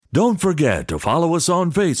Don't forget to follow us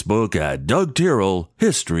on Facebook at Doug Tyrrell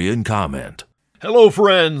History and Comment. Hello,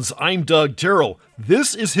 friends. I'm Doug Tyrrell.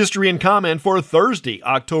 This is History and Comment for Thursday,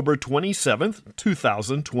 October 27th,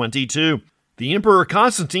 2022. The Emperor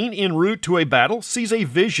Constantine, en route to a battle, sees a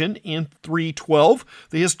vision in 312.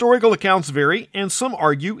 The historical accounts vary, and some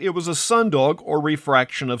argue it was a sundog or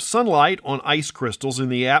refraction of sunlight on ice crystals in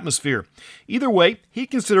the atmosphere. Either way, he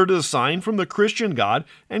considered it a sign from the Christian God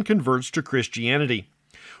and converts to Christianity.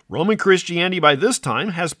 Roman Christianity by this time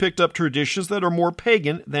has picked up traditions that are more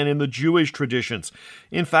pagan than in the Jewish traditions.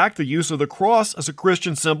 In fact, the use of the cross as a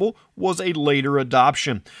Christian symbol was a later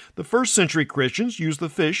adoption. The first century Christians used the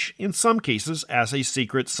fish, in some cases, as a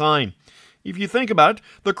secret sign. If you think about it,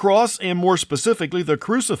 the cross, and more specifically the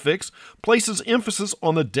crucifix, places emphasis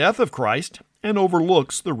on the death of Christ and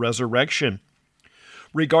overlooks the resurrection.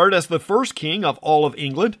 Regarded as the first king of all of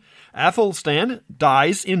England, Athelstan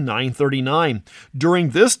dies in 939. During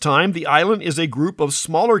this time, the island is a group of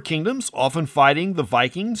smaller kingdoms, often fighting the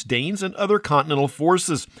Vikings, Danes, and other continental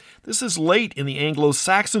forces. This is late in the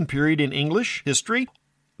Anglo-Saxon period in English history.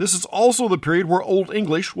 This is also the period where Old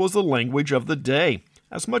English was the language of the day.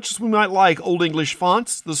 As much as we might like Old English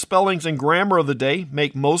fonts, the spellings and grammar of the day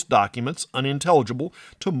make most documents unintelligible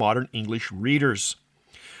to modern English readers.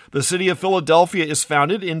 The city of Philadelphia is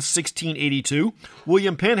founded in 1682.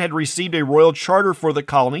 William Penn had received a royal charter for the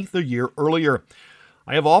colony the year earlier.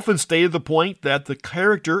 I have often stated the point that the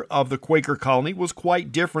character of the Quaker colony was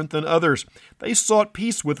quite different than others. They sought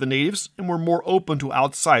peace with the natives and were more open to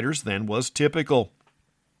outsiders than was typical.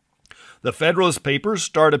 The Federalist Papers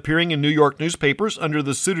start appearing in New York newspapers under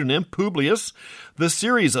the pseudonym Publius. The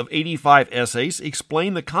series of 85 essays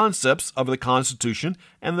explain the concepts of the Constitution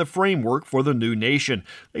and the framework for the new nation.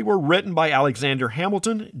 They were written by Alexander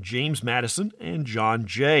Hamilton, James Madison, and John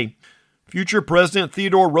Jay. Future President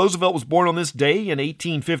Theodore Roosevelt was born on this day in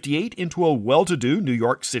 1858 into a well-to-do New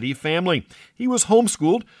York City family. He was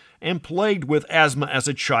homeschooled and plagued with asthma as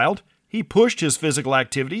a child. He pushed his physical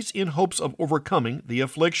activities in hopes of overcoming the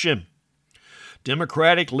affliction.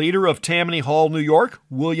 Democratic leader of Tammany Hall, New York,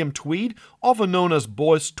 William Tweed, often known as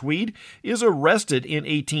Boss Tweed, is arrested in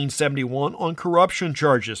 1871 on corruption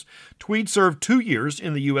charges. Tweed served 2 years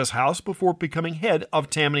in the U.S. House before becoming head of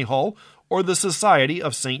Tammany Hall, or the Society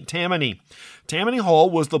of St. Tammany. Tammany Hall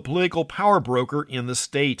was the political power broker in the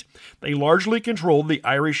state. They largely controlled the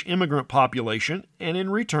Irish immigrant population, and in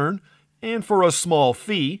return, and for a small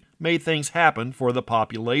fee, made things happen for the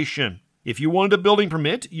population. If you wanted a building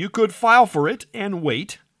permit, you could file for it and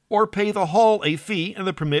wait, or pay the Hall a fee and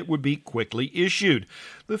the permit would be quickly issued.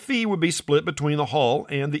 The fee would be split between the Hall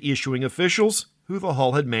and the issuing officials, who the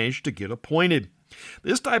Hall had managed to get appointed.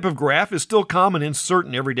 This type of graft is still common in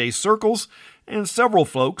certain everyday circles, and several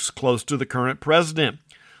folks close to the current president.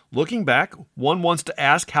 Looking back, one wants to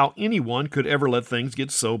ask how anyone could ever let things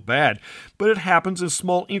get so bad, but it happens in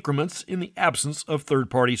small increments in the absence of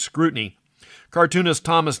third-party scrutiny. Cartoonist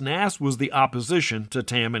Thomas Nast was the opposition to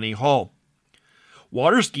Tammany Hall.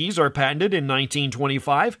 Water skis are patented in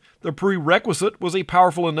 1925. The prerequisite was a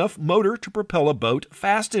powerful enough motor to propel a boat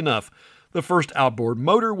fast enough. The first outboard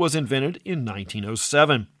motor was invented in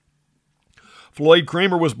 1907. Floyd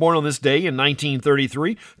Cramer was born on this day in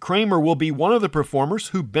 1933. Cramer will be one of the performers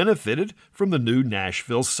who benefited from the new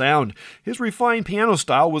Nashville sound. His refined piano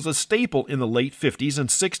style was a staple in the late 50s and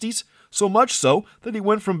 60s, so much so that he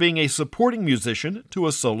went from being a supporting musician to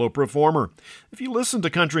a solo performer. If you listen to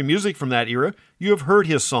country music from that era, you have heard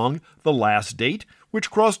his song, The Last Date,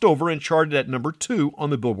 which crossed over and charted at number 2 on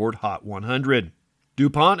the Billboard Hot 100.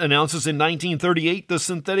 DuPont announces in 1938 the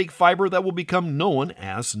synthetic fiber that will become known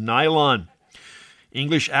as nylon.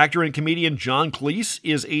 English actor and comedian John Cleese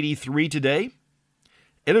is 83 today.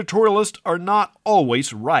 Editorialists are not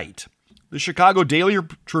always right. The Chicago Daily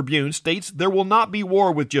Tribune states there will not be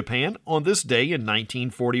war with Japan on this day in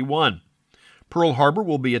 1941. Pearl Harbor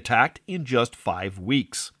will be attacked in just 5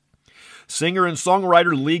 weeks. Singer and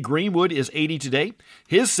songwriter Lee Greenwood is 80 today.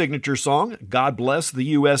 His signature song, God Bless the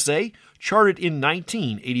USA, charted in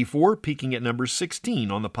 1984, peaking at number 16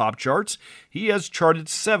 on the pop charts. He has charted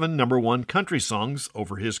 7 number 1 country songs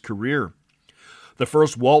over his career. The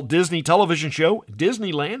first Walt Disney television show,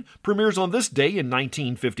 Disneyland, premieres on this day in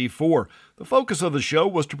 1954. The focus of the show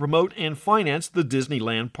was to promote and finance the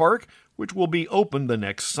Disneyland park, which will be open the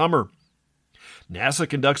next summer. NASA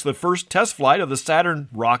conducts the first test flight of the Saturn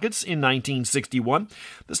rockets in 1961.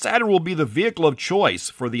 The Saturn will be the vehicle of choice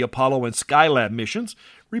for the Apollo and Skylab missions.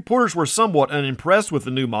 Reporters were somewhat unimpressed with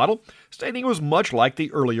the new model, stating it was much like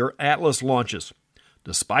the earlier Atlas launches,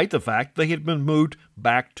 despite the fact they had been moved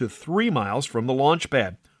back to 3 miles from the launch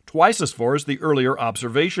pad, twice as far as the earlier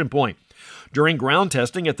observation point. During ground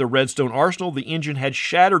testing at the Redstone Arsenal, the engine had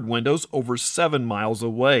shattered windows over 7 miles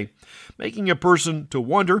away, making a person to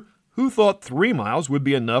wonder who thought 3 miles would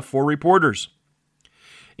be enough for reporters.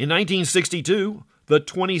 In 1962, the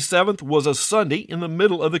 27th was a Sunday in the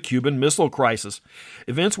middle of the Cuban Missile Crisis.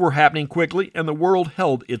 Events were happening quickly, and the world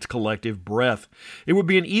held its collective breath. It would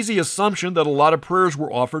be an easy assumption that a lot of prayers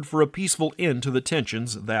were offered for a peaceful end to the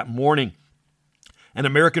tensions that morning. An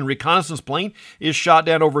American reconnaissance plane is shot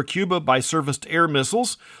down over Cuba by surface-to-air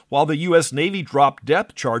missiles, while the U.S. Navy dropped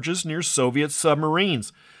depth charges near Soviet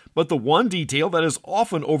submarines. But the one detail that is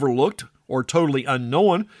often overlooked or totally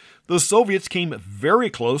unknown, the Soviets came very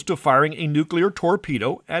close to firing a nuclear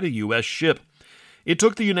torpedo at a U.S. ship. It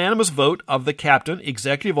took the unanimous vote of the captain,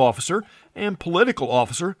 executive officer, and political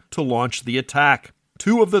officer to launch the attack.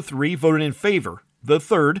 2 of the 3 voted in favor. The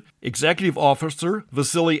third, executive officer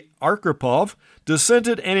Vasily Arkhipov,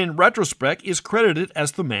 dissented and in retrospect is credited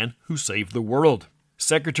as the man who saved the world.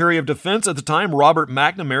 Secretary of Defense at the time, Robert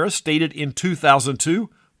McNamara, stated in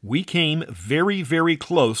 2002, "We came very, very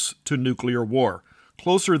close to nuclear war,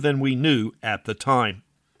 closer than we knew at the time."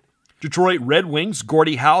 Detroit Red Wings'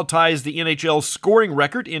 Gordie Howe ties the NHL scoring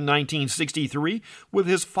record in 1963 with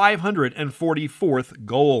his 544th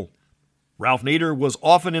goal. Ralph Nader was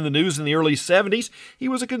often in the news in the early 70s. He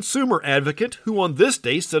was a consumer advocate who on this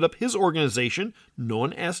day set up his organization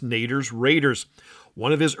known as Nader's Raiders.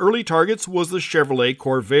 One of his early targets was the Chevrolet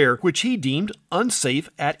Corvair, which he deemed unsafe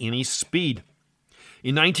at any speed.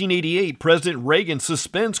 In 1988, President Reagan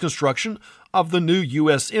suspends construction of the new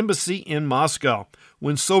U.S. Embassy in Moscow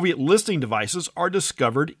when Soviet listening devices are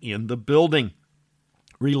discovered in the building.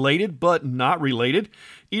 Related but not related,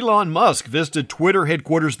 Elon Musk visited Twitter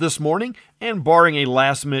headquarters this morning and, barring a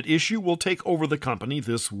last-minute issue, will take over the company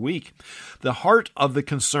this week. The heart of the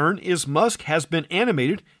concern is Musk has been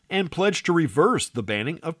animated and pledged to reverse the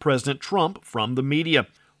banning of President Trump from the media,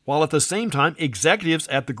 while at the same time executives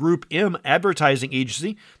at the Group M advertising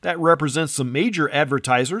agency that represents some major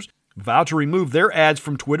advertisers vow to remove their ads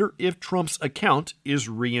from Twitter if Trump's account is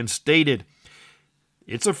reinstated.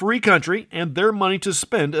 It's a free country, and their money to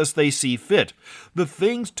spend as they see fit. The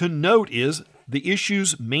things to note is the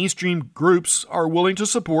issues mainstream groups are willing to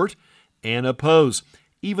support and oppose,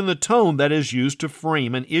 even the tone that is used to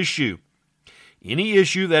frame an issue. Any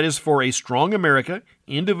issue that is for a strong America,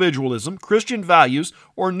 individualism, Christian values,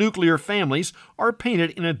 or nuclear families are painted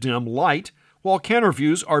in a dim light, while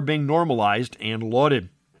counterviews are being normalized and lauded.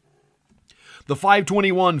 The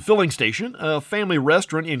 521 Filling Station, a family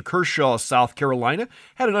restaurant in Kershaw, South Carolina,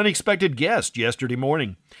 had an unexpected guest yesterday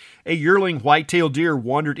morning. A yearling white-tailed deer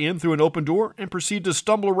wandered in through an open door and proceeded to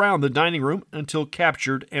stumble around the dining room until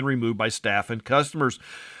captured and removed by staff and customers.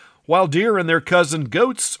 While deer and their cousin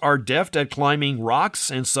goats are deft at climbing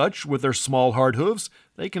rocks and such with their small hard hooves,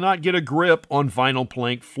 they cannot get a grip on vinyl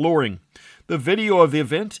plank flooring. The video of the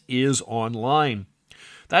event is online.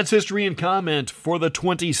 That's History and Comment for the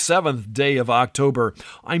 27th day of October.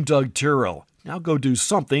 I'm Doug Tyrrell. Now go do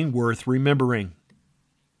something worth remembering.